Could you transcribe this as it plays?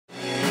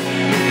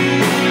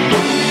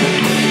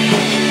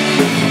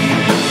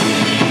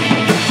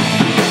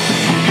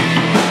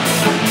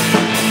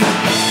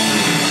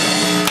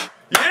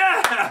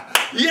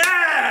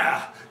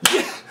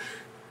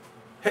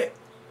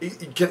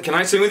Can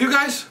I sing with you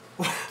guys?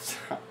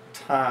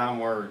 Tom,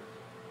 we're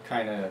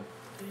kind of...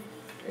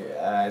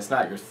 it's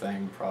not your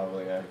thing,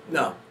 probably.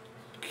 No.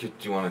 Do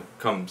you want to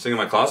come sing in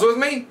my closet with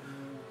me?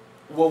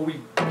 Well, we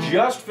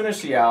just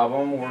finished the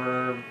album.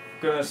 We're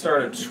gonna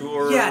start a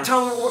tour. Yeah,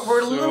 Tom,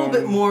 we're a little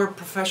bit more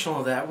professional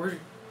of that. We're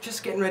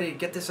just getting ready to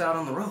get this out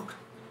on the road.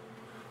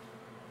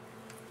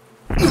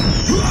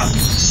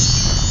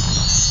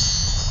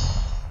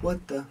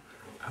 What the?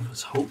 I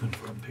was hoping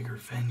for a bigger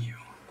venue.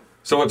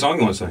 So what song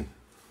you want to sing?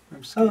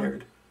 I'm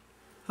scared.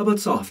 How about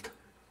Soft?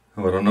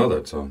 Oh, I don't know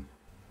that song.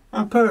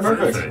 Oh,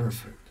 perfect.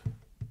 Perfect.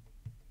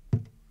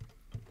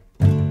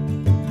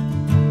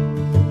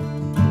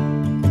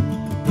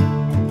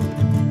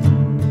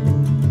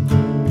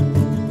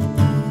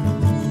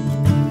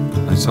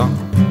 Nice song.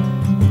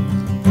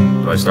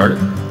 Do I start it?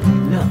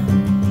 No.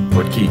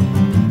 What key?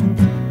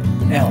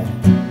 L.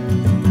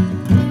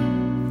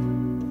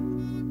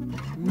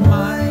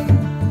 My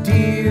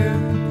dear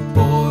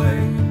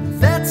boy,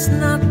 that's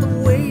not the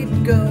way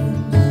it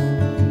goes,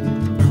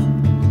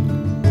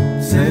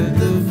 said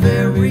the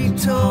very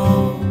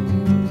tall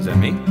Is that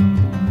me?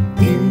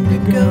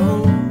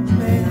 indigo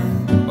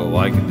man. Oh,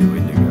 I can do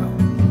indigo.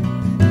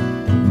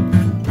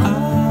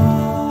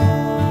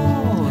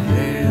 All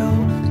hail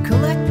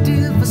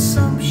collective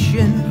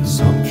assumption.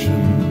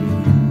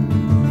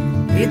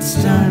 It's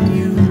time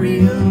you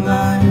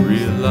realize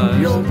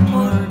your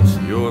part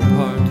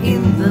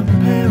in the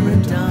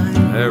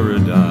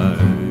paradigm.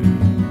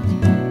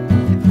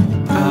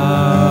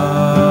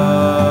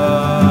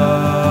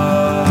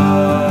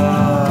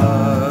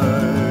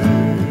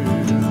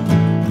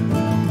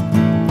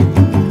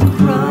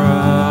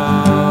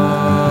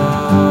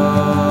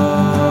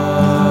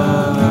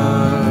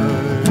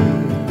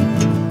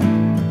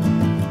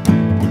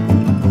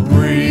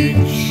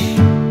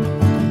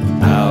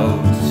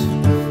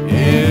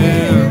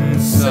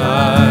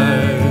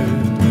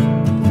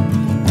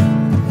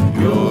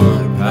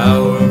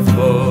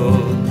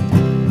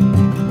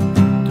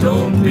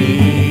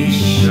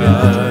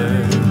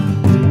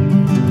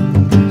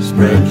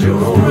 Spread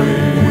your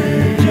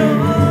wings,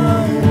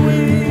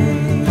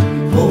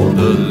 hold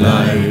the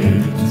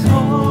light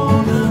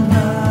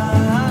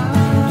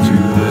to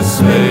the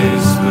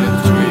space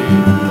between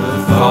the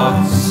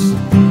thoughts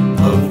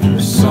of your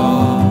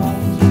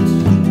soft,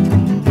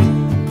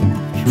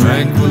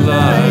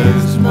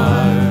 tranquilized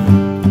mind.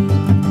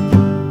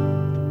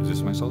 Is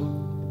this my solo?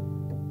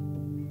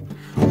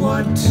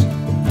 What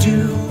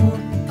do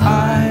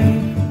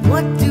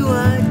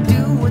I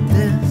do with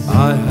this?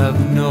 I have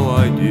no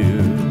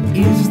idea.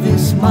 Is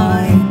this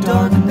my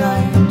dark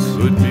night?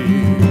 Could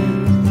be.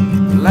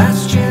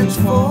 Last chance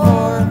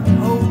for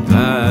hope.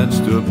 That's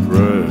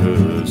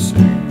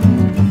depressing.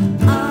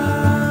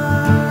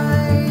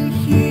 I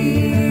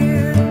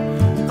hear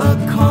a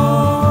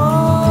calling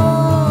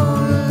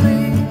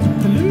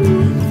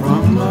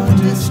from a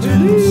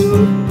distance.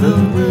 The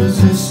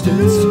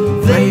resistance,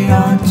 they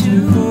are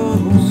too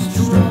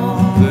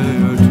strong. They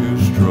are too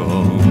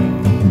strong.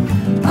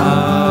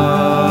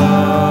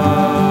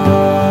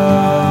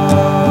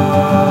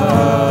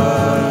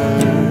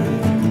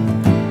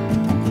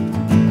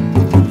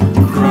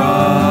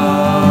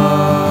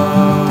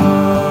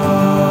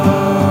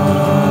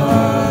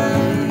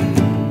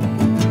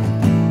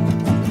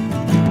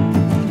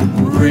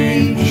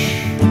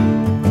 Reach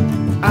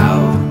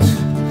out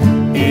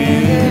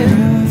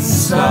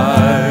inside.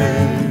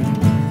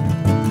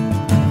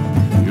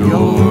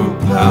 You're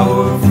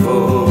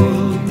powerful.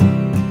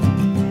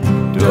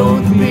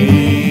 Don't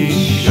be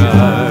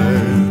shy.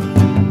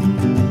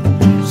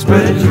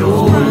 Spread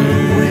your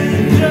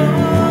wings.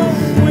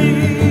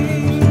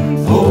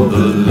 Hold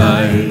the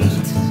light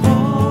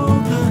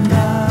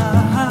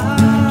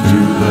to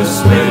the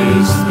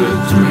space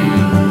between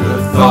the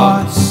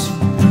thoughts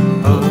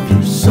of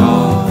your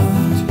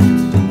soft,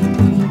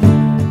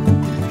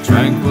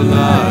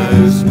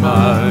 tranquilized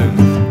mind.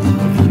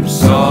 Of your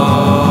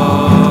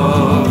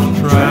soft,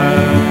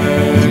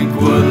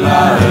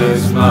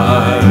 tranquilized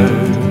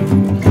mind.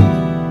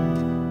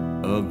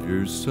 Of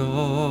your soft.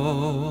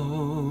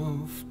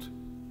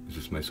 Is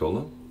this my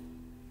solo?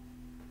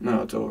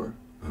 No, it's over.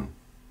 Oh.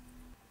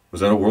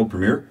 Was that a world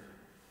premiere?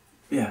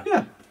 Yeah.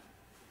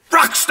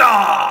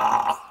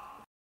 Rockstar!